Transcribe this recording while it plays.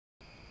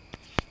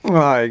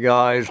Alright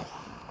guys,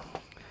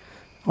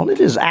 well it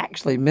has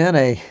actually been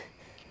a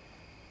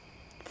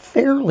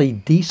fairly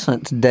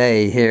decent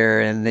day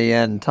here in the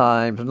end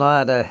times.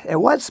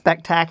 It was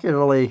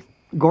spectacularly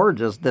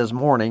gorgeous this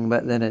morning,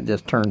 but then it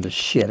just turned to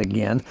shit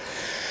again,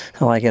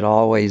 like it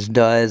always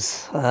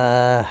does.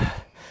 But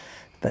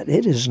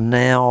it is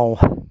now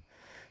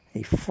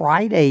a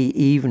Friday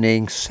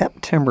evening,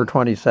 September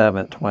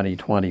 27th,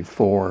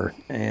 2024,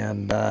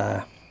 and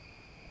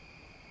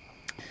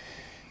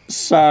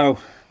so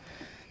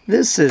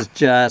this is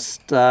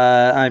just,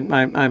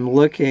 I'm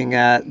looking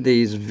at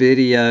these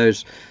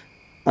videos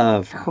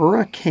of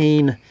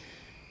Hurricane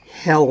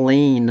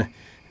Helene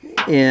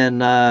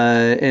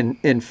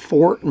in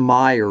Fort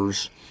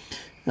Myers.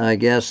 I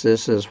guess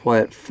this is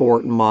what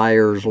Fort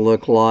Myers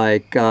looked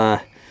like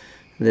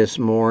this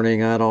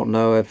morning. I don't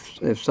know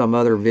if some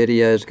other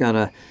video is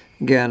gonna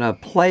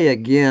play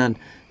again.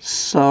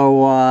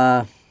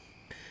 So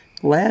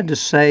glad to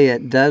say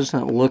it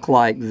doesn't look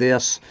like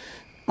this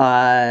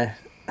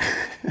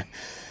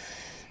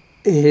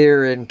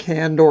here in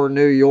Candor,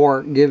 New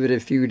York. Give it a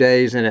few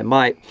days and it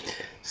might.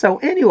 So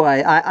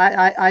anyway,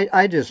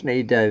 I just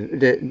need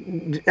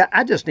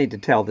to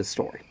tell this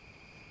story.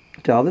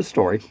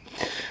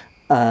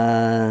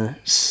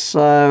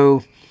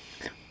 So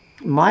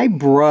my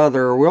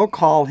brother, we'll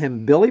call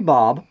him Billy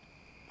Bob,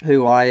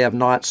 who I have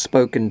not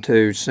spoken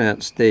to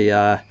since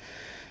the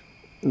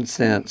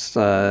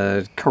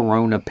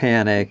Corona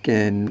panic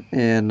in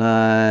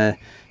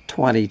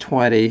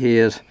 2020. He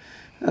is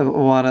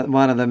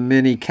one of the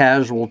many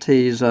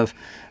casualties of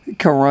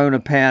Corona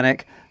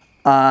panic.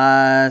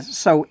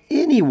 So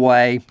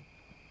anyway,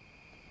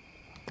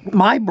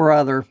 my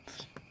brother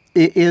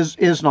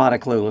is not a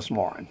clueless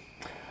moron.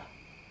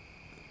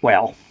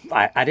 Well,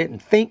 I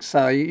didn't think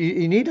so.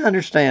 You need to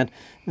understand,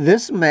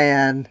 this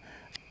man,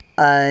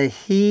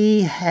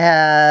 he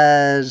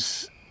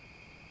has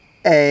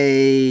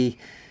a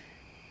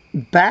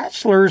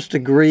bachelor's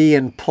degree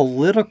in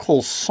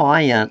political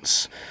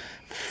science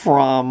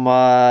from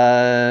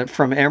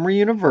Emory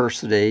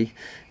University,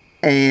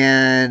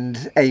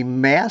 and a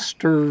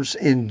master's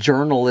in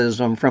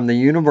journalism from the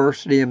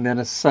University of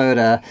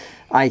Minnesota.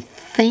 I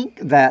think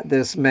that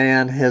this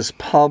man has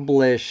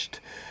published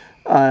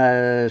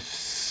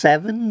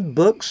 7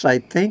 books. I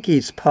think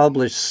he's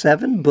published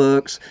 7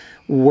 books.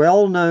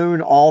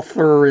 Well-known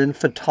author and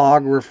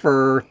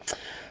photographer,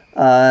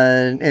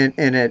 and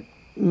it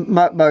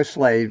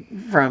mostly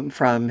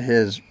from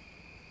his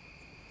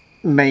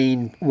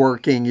main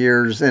working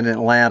years in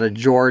Atlanta,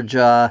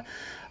 Georgia.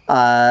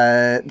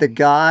 The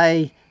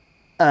guy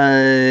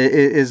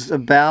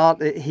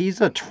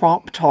he's a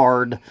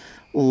Trump-tard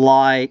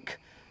like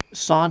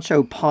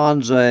Sancho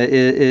Panza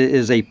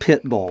is a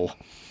pit bull.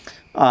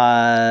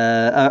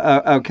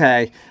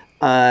 Okay.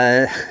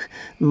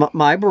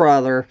 My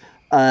brother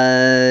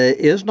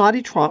is not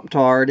a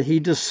Trump-tard. He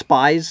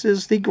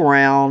despises the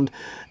ground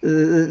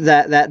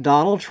that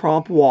Donald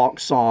Trump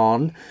walks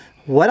on.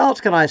 What else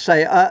can I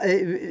say?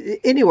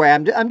 Anyway,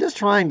 I'm just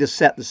trying to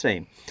set the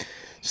scene.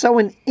 So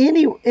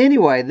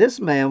anyway, this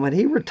man, when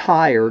he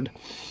retired,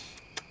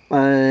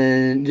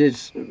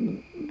 just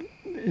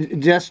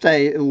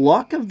a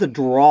luck of the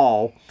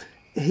draw,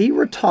 he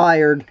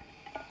retired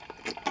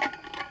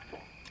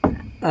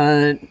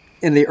in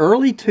the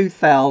early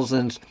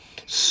 2000s,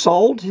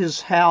 sold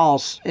his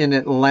house in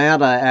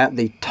Atlanta at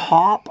the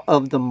top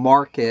of the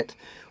market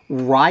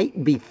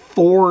right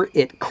before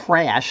it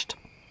crashed,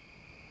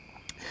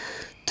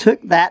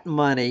 took that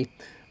money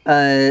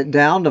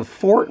down to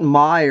Fort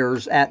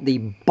Myers at the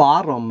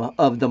bottom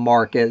of the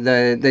market.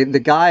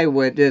 The guy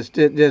would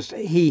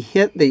he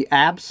hit the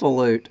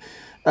absolute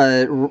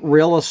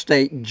real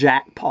estate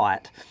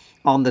jackpot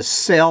on the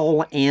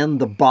sell and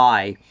the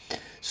buy.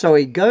 So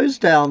he goes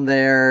down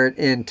there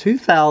in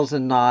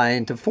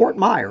 2009 to Fort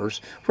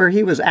Myers, where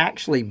he was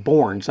actually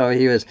born. So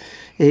he was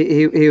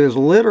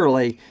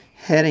literally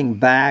heading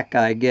back,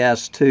 I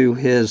guess, to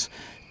his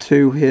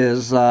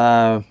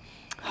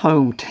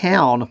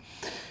hometown.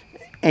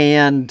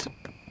 And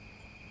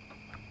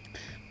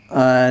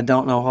I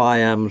don't know why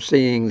I'm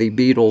seeing the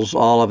Beatles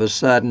all of a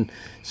sudden.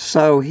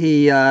 So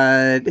he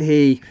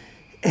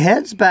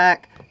heads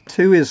back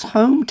to his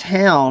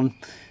hometown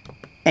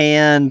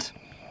and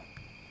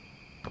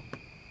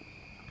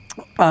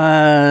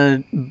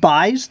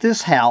buys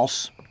this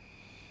house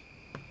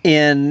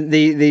in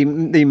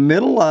the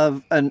middle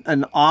of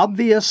an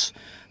obvious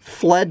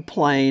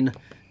floodplain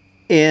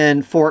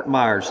in Fort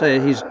Myers. So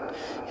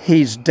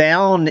he's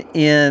down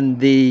in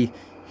the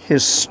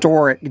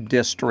historic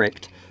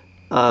district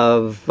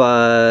of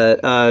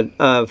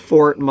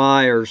Fort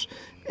Myers,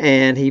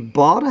 and he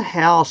bought a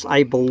house,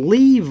 I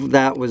believe,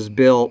 that was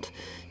built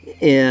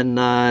in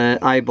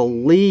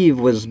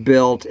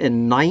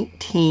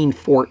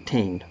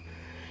 1914.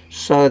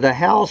 So the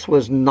house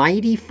was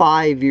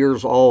 95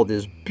 years old.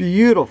 This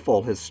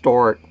beautiful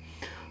historic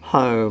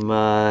home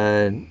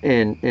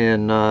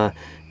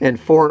in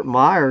Fort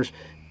Myers.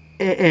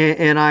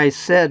 And I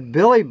said,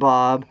 Billy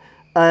Bob,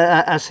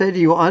 I said,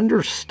 you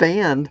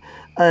understand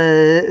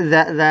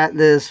that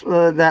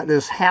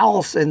this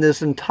house and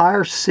this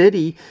entire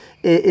city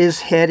is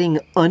heading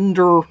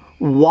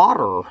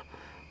underwater.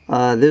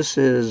 This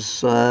is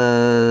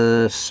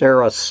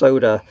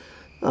Sarasota.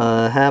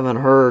 Haven't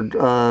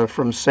heard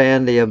from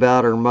Sandy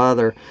about her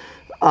mother.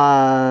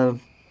 I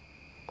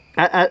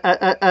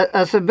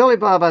said, Billy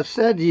Bob, I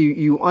said,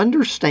 you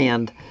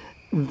understand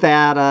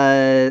that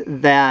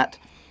that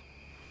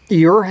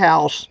your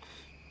house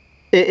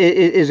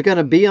is going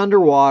to be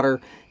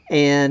underwater.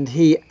 And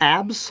he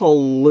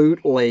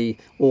absolutely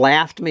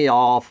laughed me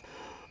off.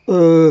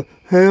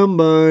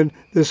 Hambone,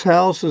 this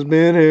house has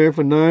been here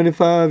for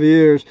 95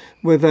 years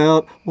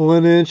without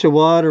 1 inch of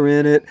water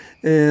in it.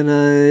 And,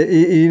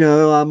 you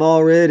know, I'm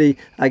already,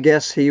 I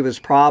guess he was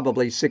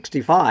probably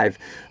 65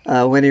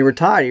 when he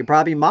retired. He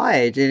probably my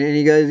age. And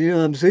he goes, you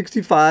know, I'm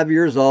 65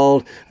 years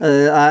old.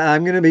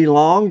 I'm going to be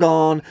long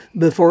gone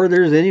before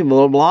there's any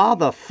blah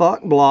the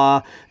fuck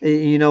blah,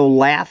 you know,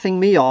 laughing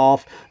me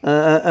off.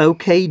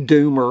 Okay,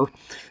 doomer.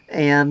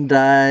 And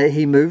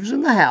he moves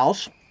in the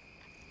house.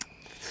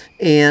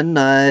 In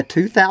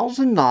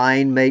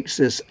 2009, makes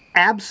this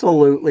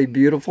absolutely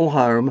beautiful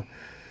home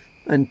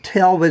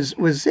until,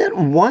 was it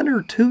 1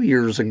 or 2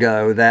 years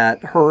ago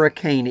that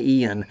Hurricane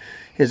Ian,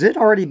 has it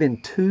already been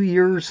 2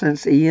 years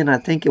since Ian? I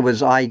think it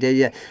was,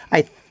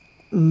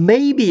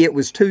 maybe it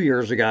was 2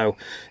 years ago.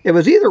 It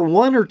was either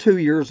 1 or 2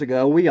 years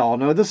ago. We all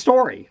know the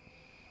story.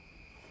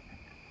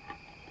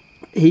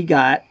 He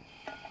got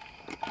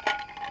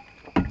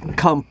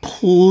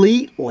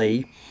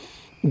completely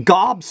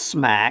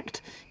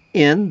gobsmacked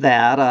in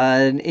that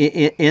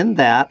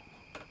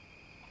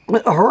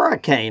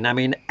hurricane. I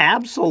mean,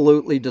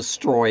 absolutely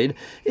destroyed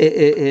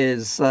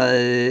his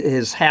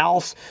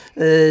house.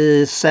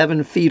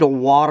 7 feet of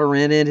water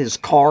in it. His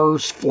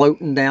cars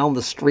floating down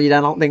the street. I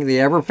don't think they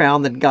ever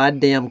found the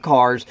goddamn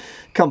cars.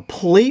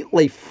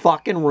 Completely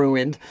fucking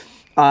ruined.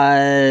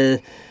 I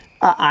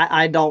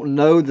don't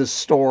know the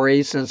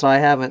story since I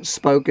haven't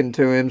spoken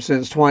to him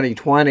since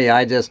 2020.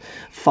 I just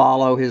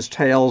follow his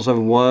tales of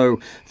woe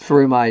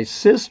through my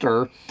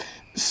sister.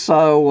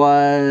 So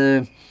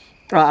I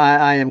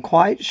am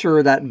quite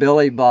sure that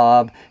Billy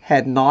Bob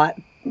had not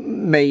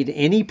made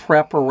any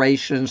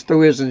preparations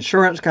through his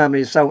insurance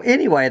company. So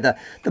anyway, the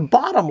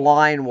bottom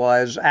line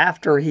was,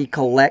 after he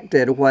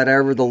collected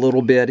whatever the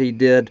little bit he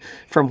did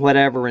from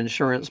whatever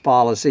insurance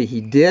policy he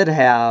did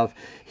have,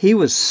 he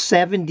was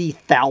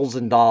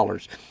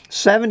 $70,000.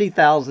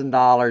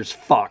 $70,000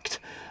 fucked.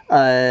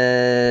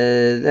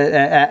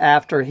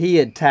 After he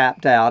had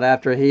tapped out,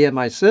 after he and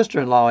my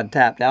sister-in-law had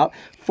tapped out.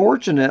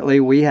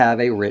 Fortunately, we have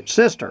a rich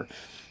sister.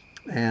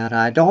 And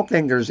I don't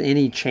think there's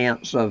any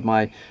chance of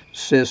my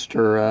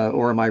sister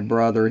or my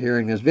brother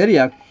hearing this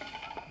video.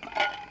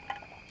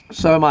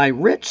 So my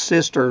rich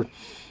sister,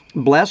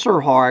 bless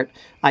her heart,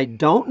 I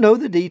don't know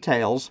the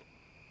details.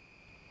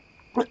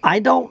 I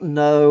don't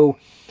know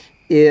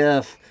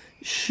if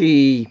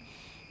she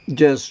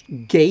just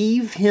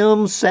gave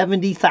him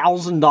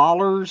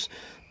 $70,000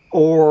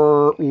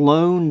 or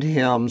loaned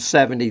him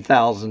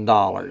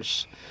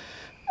 $70,000.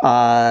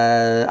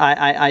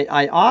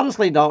 I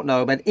honestly don't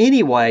know, but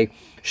anyway,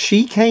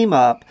 she came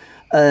up,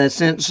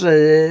 since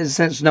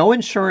no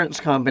insurance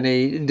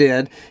company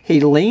did, he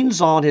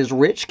leans on his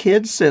rich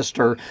kid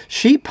sister.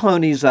 She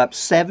ponies up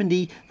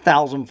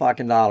 $70,000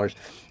 fucking dollars.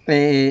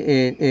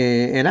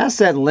 And I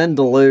said,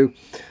 Linda Lou,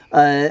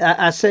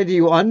 I said,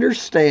 you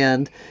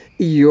understand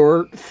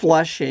you're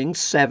flushing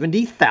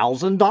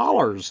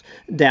 $70,000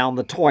 down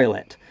the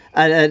toilet.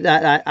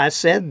 I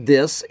said,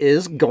 this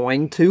is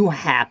going to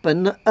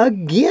happen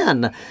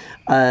again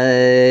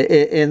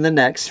in the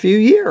next few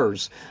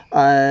years.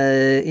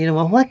 You know,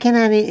 well, what can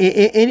I...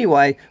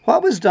 Anyway,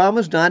 what was done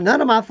was done. None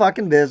of my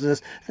fucking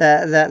business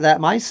that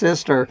my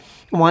sister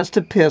wants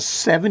to piss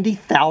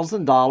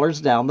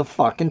 $70,000 down the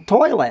fucking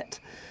toilet.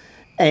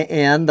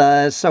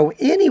 And so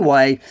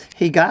anyway,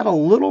 he got a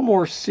little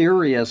more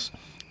serious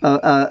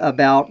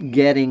about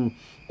getting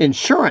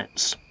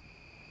insurance.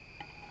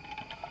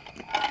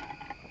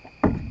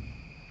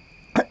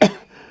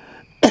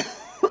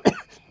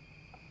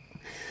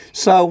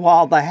 So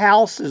while the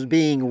house is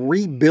being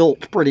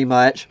rebuilt pretty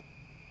much,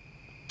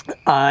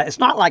 it's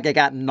not like it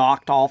got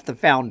knocked off the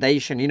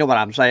foundation. You know what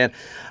I'm saying?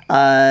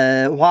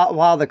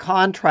 While the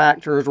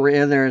contractors were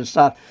in there and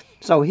stuff.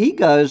 So he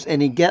goes and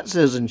he gets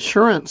his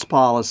insurance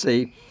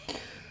policy.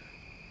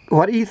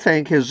 What do you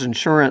think his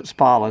insurance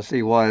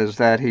policy was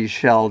that he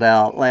shelled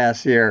out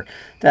last year,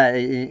 that,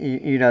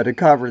 you know, to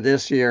cover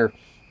this year?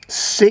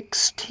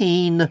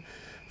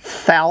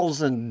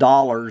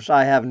 $16,000.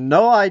 I have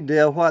no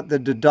idea what the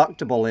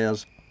deductible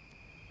is.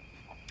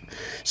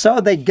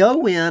 So they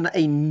go in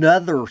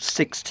another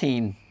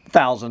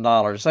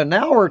 $16,000. So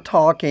now we're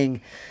talking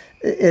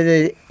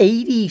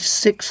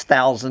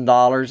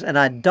 $86,000, and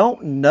I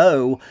don't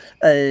know.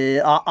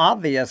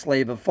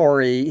 Obviously,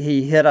 before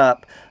he hit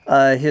up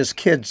his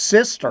kid's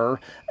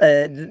sister,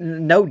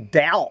 no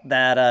doubt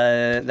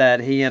that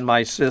he and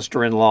my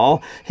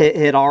sister-in-law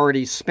had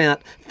already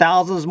spent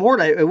thousands more.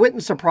 It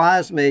wouldn't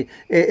surprise me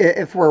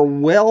if we're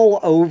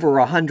well over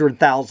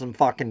 $100,000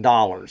 fucking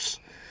dollars.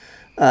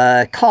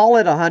 Call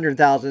it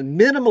 100,000,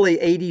 minimally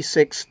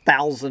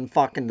 86,000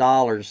 fucking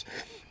dollars.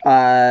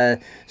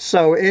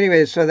 So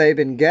anyway, so they've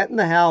been getting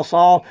the house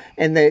all,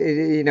 and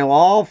they,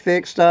 all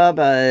fixed up,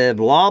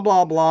 blah,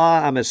 blah, blah.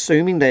 I'm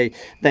assuming they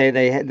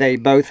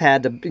both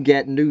had to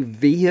get new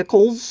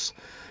vehicles,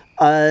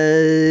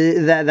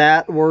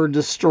 that were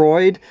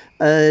destroyed,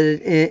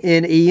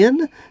 in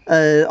Ian.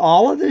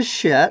 All of this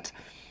shit.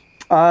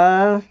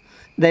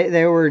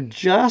 They were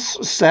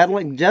just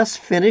settling, just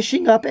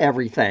finishing up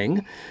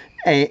everything,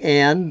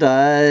 and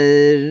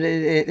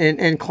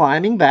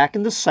climbing back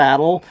in the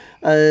saddle,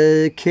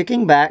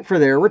 kicking back for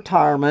their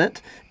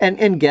retirement.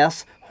 And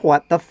guess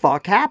what the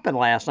fuck happened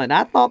last night?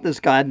 I thought this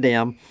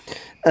goddamn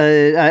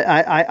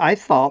I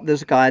thought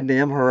this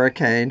goddamn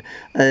hurricane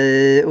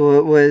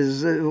was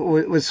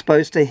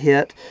supposed to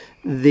hit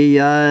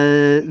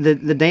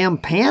the damn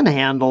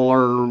panhandle,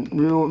 or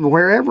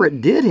wherever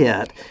it did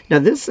hit. Now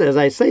this, as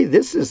I say,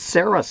 this is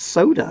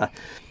Sarasota.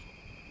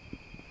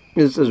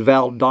 This is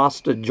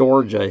Valdosta,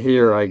 Georgia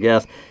here, I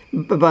guess.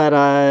 But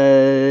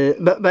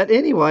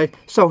anyway,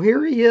 so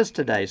here he is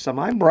today. So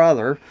my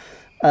brother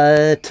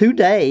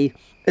today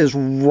is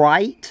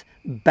right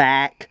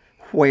back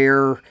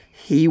where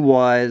he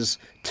was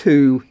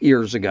 2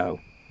 years ago.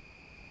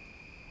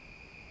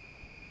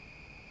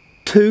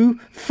 2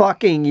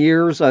 fucking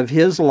years of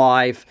his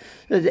life,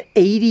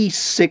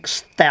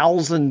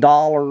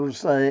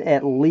 $86,000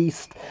 at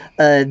least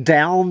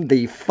down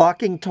the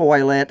fucking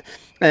toilet,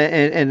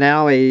 and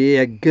now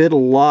a good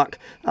luck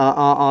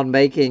on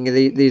making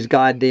these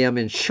goddamn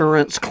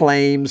insurance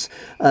claims,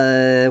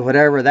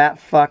 whatever that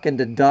fucking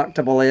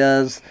deductible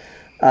is.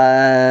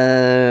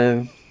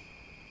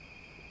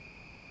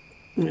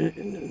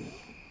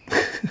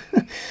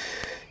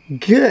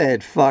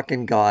 Good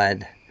fucking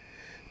God.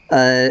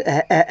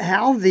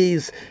 How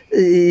these,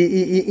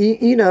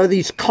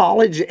 these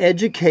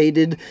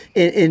college-educated,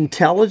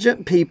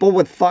 intelligent people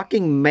with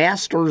fucking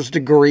master's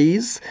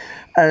degrees.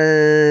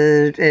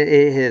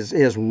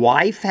 His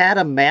wife had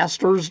a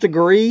master's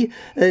degree.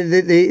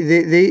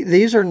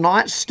 These are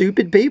not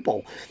stupid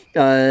people.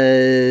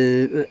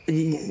 Okay,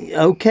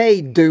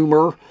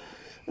 Doomer.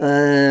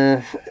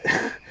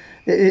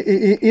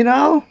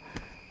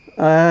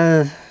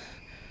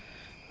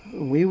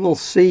 We will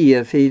see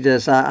if he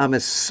does. I'm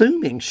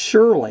assuming,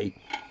 surely,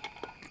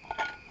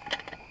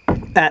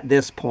 at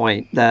this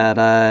point,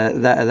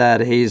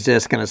 that he's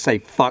just going to say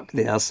fuck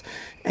this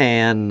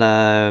and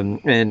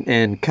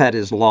cut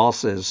his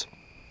losses.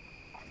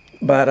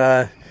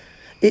 But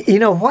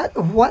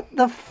what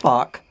the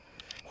fuck?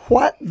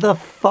 What the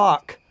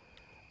fuck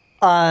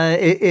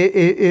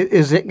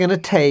is it going to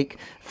take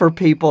for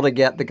people to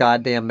get the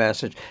goddamn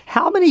message?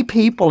 How many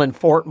people in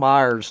Fort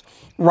Myers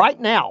right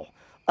now?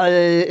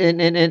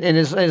 And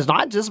it's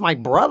not just my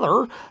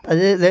brother.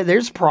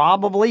 There's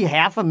probably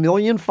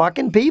 500,000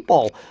 fucking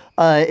people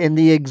in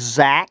the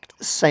exact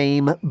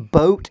same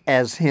boat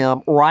as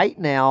him right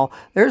now.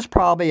 There's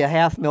probably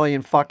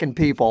 500,000 fucking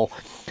people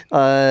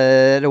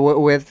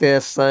with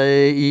this,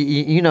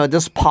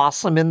 this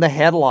possum in the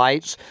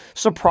headlights,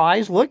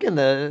 surprised look in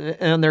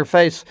their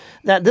face.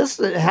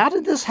 How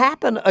did this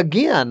happen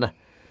again?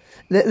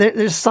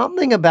 There's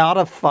something about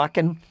a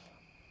fucking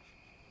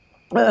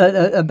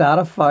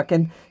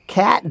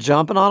cat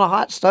jumping on a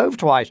hot stove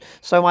twice.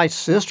 So my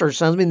sister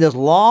sends me this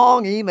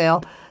long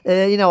email,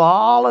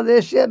 all of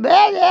this shit,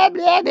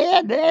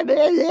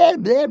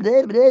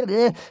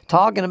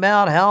 talking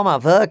about how my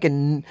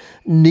fucking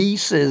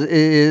niece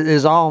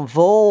is on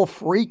full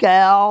freak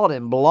out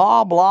and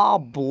blah, blah,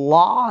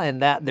 blah,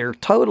 and that they're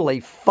totally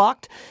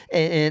fucked.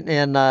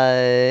 And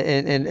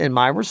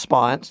my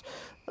response,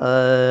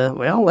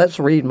 well, let's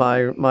read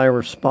my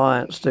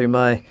response to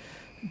my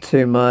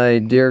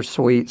dear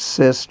sweet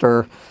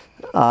sister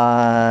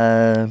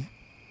when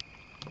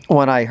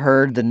I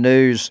heard the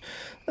news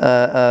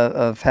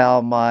of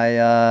how my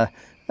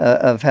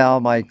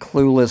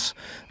clueless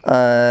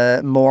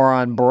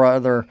moron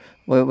brother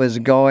was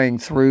going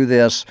through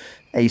this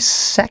a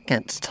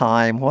second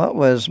time. What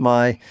was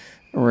my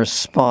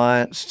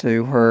response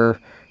to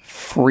her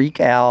freak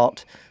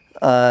out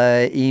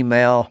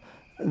email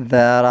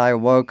that I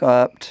woke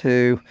up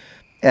to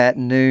at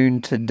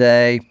noon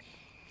today?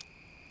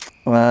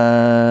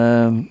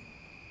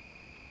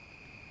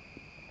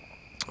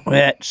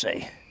 Let's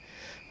see.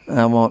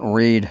 I won't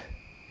read.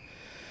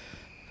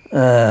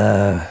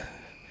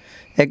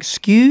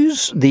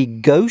 Excuse the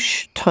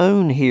gauche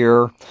tone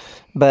here,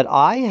 but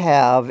I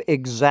have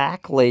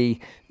exactly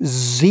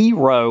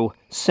zero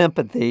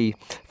sympathy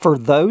for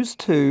those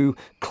two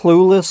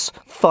clueless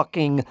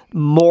fucking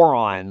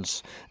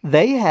morons.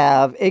 They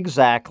have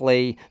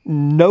exactly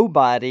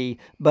nobody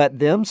but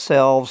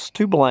themselves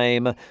to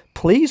blame.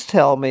 Please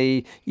tell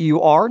me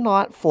you are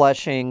not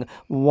flushing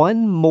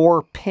one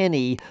more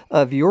penny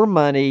of your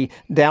money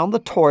down the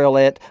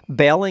toilet,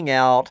 bailing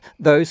out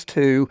those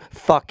two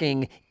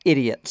fucking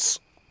idiots.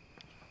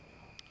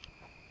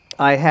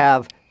 I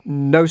have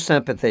no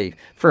sympathy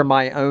for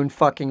my own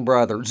fucking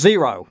brother.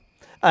 Zero.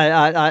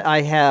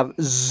 I have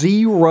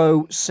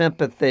zero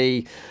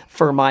sympathy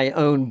for my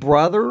own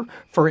brother,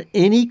 for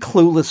any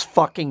clueless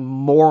fucking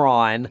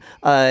moron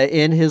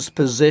in his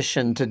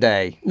position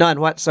today. None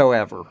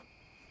whatsoever.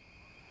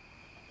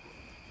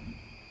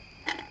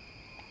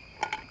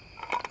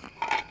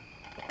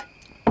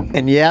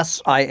 And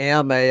yes, I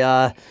am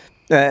a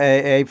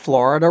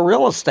Florida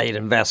real estate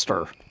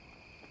investor.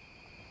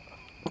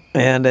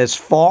 And as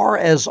far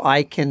as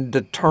I can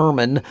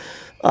determine,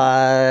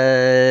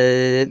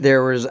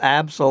 there was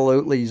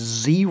absolutely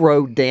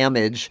zero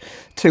damage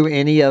to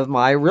any of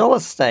my real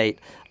estate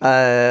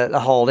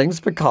holdings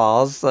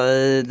because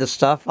the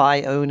stuff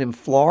I own in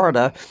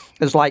Florida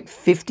is like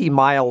 50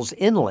 miles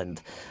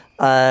inland.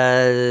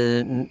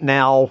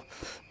 Now,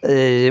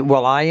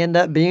 will I end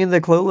up being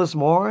the clueless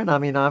moron? I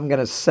mean, I'm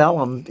going to sell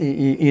them,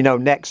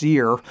 next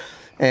year.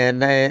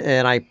 And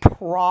I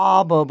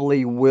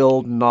probably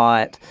will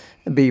not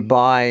be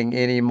buying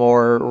any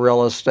more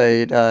real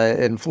estate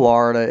in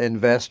Florida,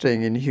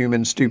 investing in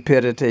human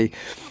stupidity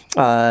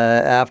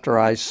after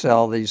I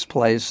sell these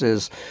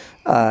places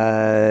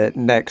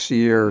next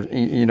year,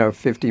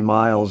 50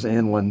 miles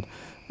inland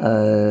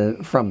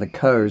from the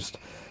coast.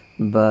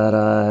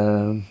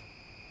 But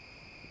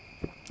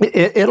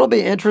it'll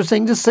be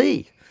interesting to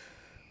see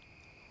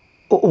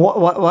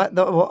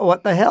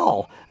what the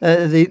hell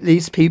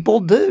these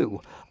people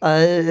do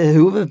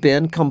who have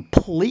been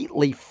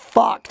completely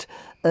fucked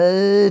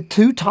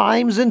 2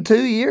 times in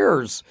 2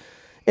 years.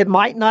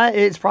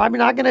 It's probably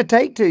not going to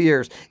take 2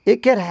 years.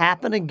 It could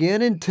happen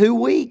again in 2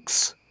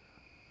 weeks.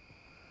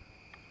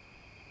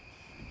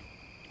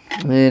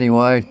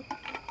 Anyway,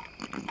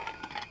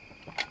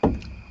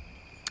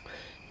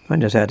 I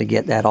just had to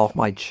get that off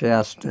my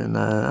chest, and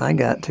I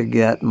got to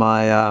get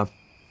my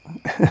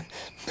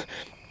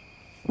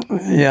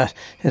yeah,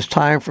 it's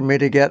time for me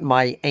to get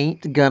my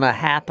Ain't Gonna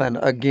Happen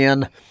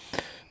Again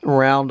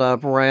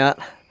Roundup rant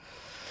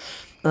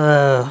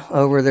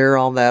over there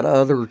on that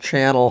other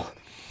channel.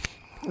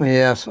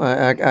 Yes,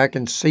 I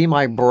can see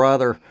my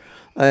brother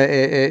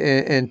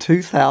in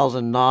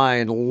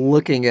 2009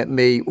 looking at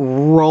me,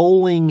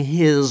 rolling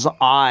his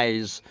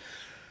eyes.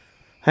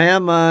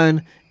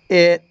 Hammond,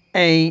 it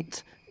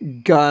ain't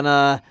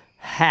gonna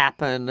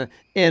happen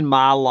in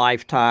my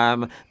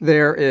lifetime.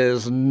 There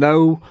is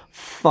no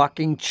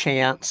fucking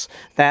chance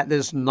that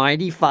this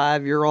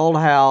 95-year-old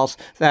house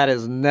that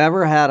has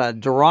never had a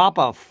drop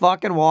of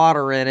fucking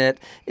water in it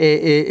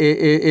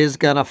is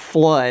gonna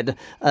flood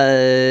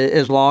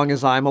as long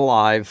as I'm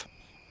alive.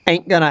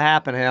 Ain't gonna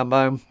happen,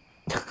 Hambone.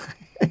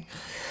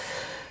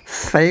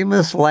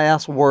 Famous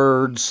last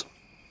words.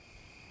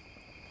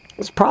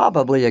 It's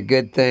probably a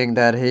good thing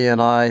that he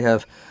and I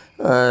have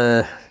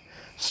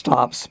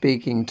stopped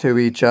speaking to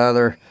each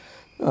other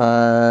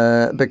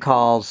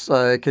because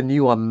can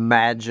you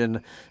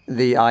imagine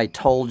the I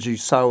told you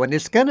so? And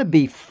it's going to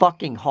be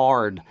fucking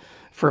hard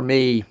for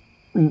me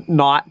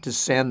not to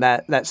send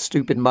that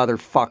stupid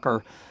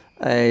motherfucker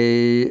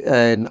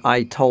an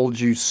I told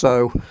you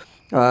so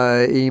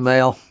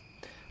email.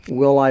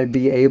 Will I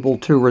be able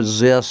to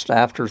resist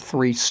after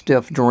 3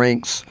 stiff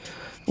drinks?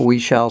 We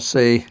shall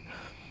see.